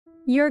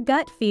Your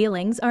gut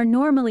feelings are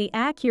normally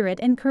accurate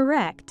and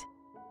correct.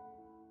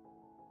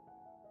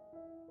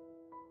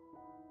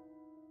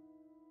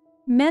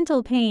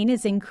 Mental pain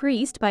is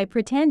increased by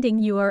pretending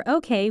you are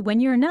okay when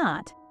you're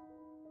not.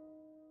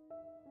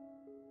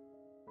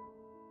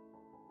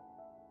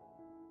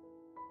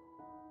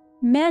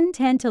 Men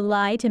tend to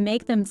lie to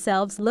make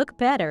themselves look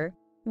better,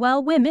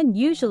 while women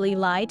usually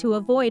lie to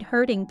avoid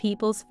hurting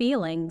people's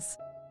feelings.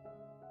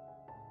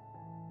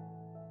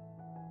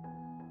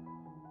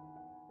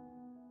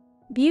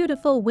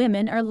 Beautiful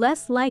women are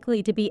less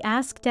likely to be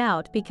asked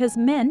out because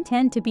men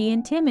tend to be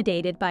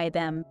intimidated by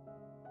them.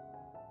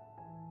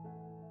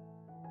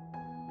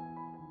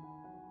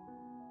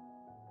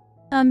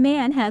 A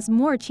man has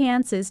more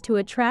chances to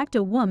attract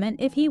a woman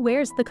if he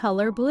wears the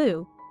color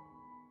blue.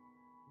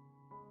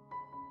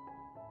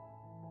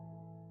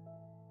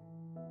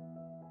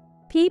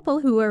 People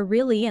who are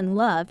really in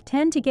love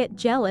tend to get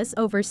jealous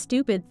over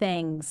stupid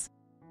things.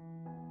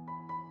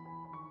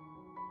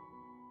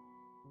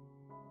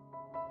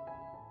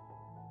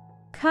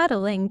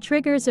 Cuddling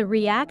triggers a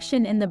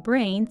reaction in the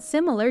brain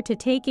similar to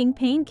taking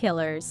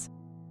painkillers.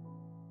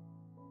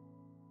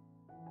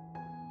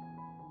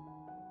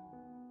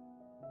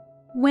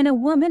 When a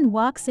woman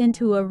walks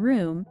into a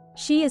room,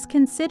 she is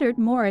considered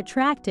more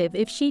attractive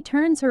if she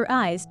turns her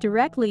eyes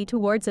directly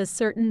towards a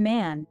certain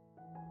man.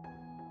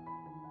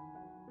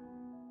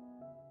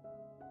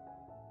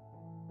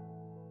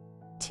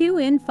 Two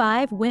in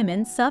 5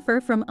 women suffer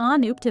from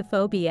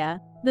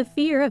onuptophobia, the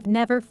fear of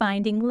never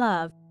finding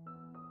love.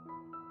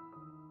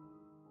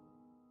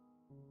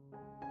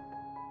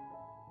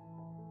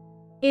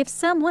 If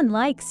someone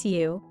likes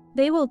you,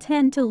 they will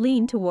tend to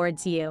lean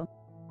towards you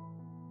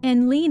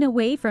and lean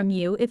away from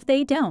you if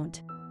they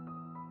don't.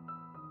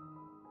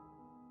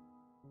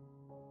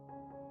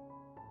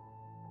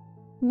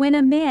 When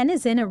a man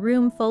is in a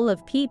room full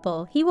of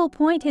people, he will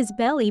point his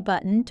belly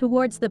button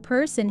towards the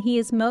person he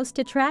is most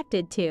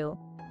attracted to.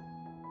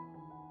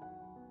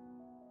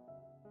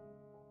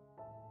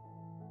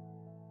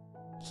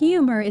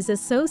 Humor is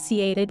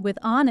associated with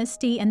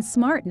honesty and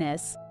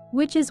smartness,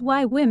 which is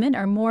why women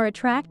are more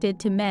attracted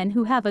to men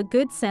who have a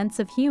good sense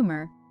of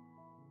humor.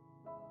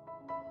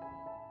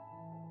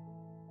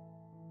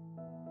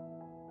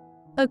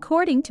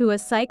 According to a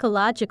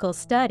psychological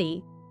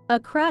study, a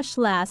crush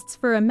lasts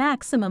for a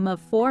maximum of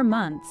 4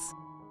 months.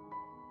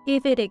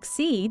 If it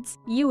exceeds,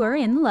 you are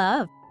in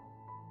love.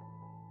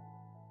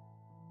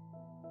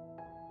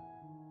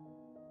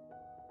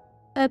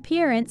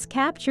 Appearance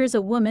captures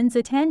a woman's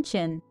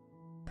attention.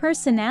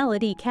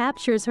 Personality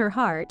captures her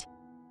heart.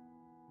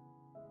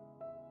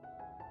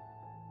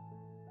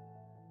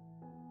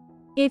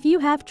 If you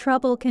have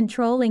trouble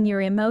controlling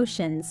your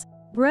emotions,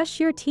 brush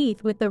your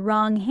teeth with the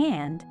wrong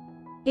hand.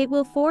 It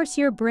will force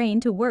your brain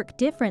to work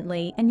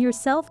differently and your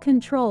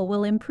self-control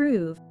will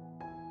improve.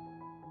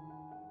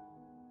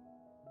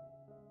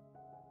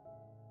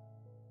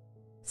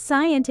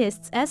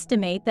 Scientists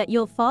estimate that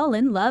you'll fall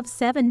in love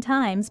 7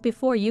 times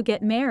before you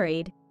get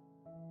married.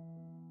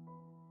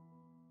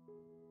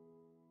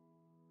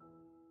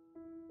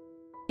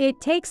 It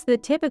takes the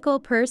typical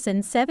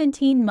person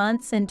 17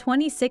 months and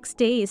 26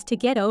 days to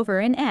get over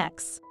an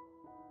ex.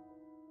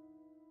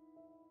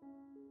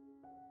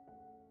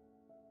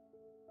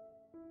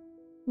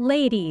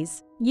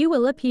 Ladies, you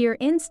will appear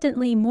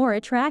instantly more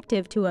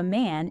attractive to a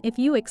man if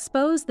you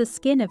expose the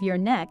skin of your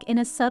neck in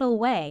a subtle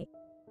way.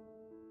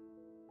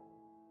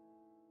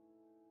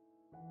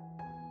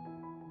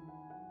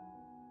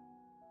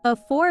 A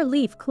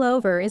 4-leaf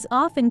clover is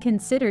often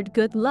considered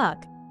good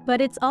luck,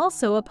 but it's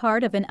also a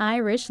part of an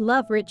Irish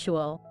love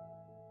ritual.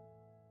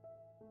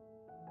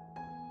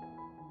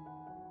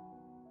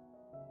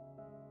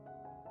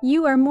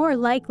 You are more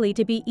likely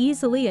to be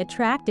easily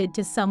attracted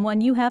to someone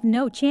you have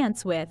no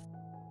chance with.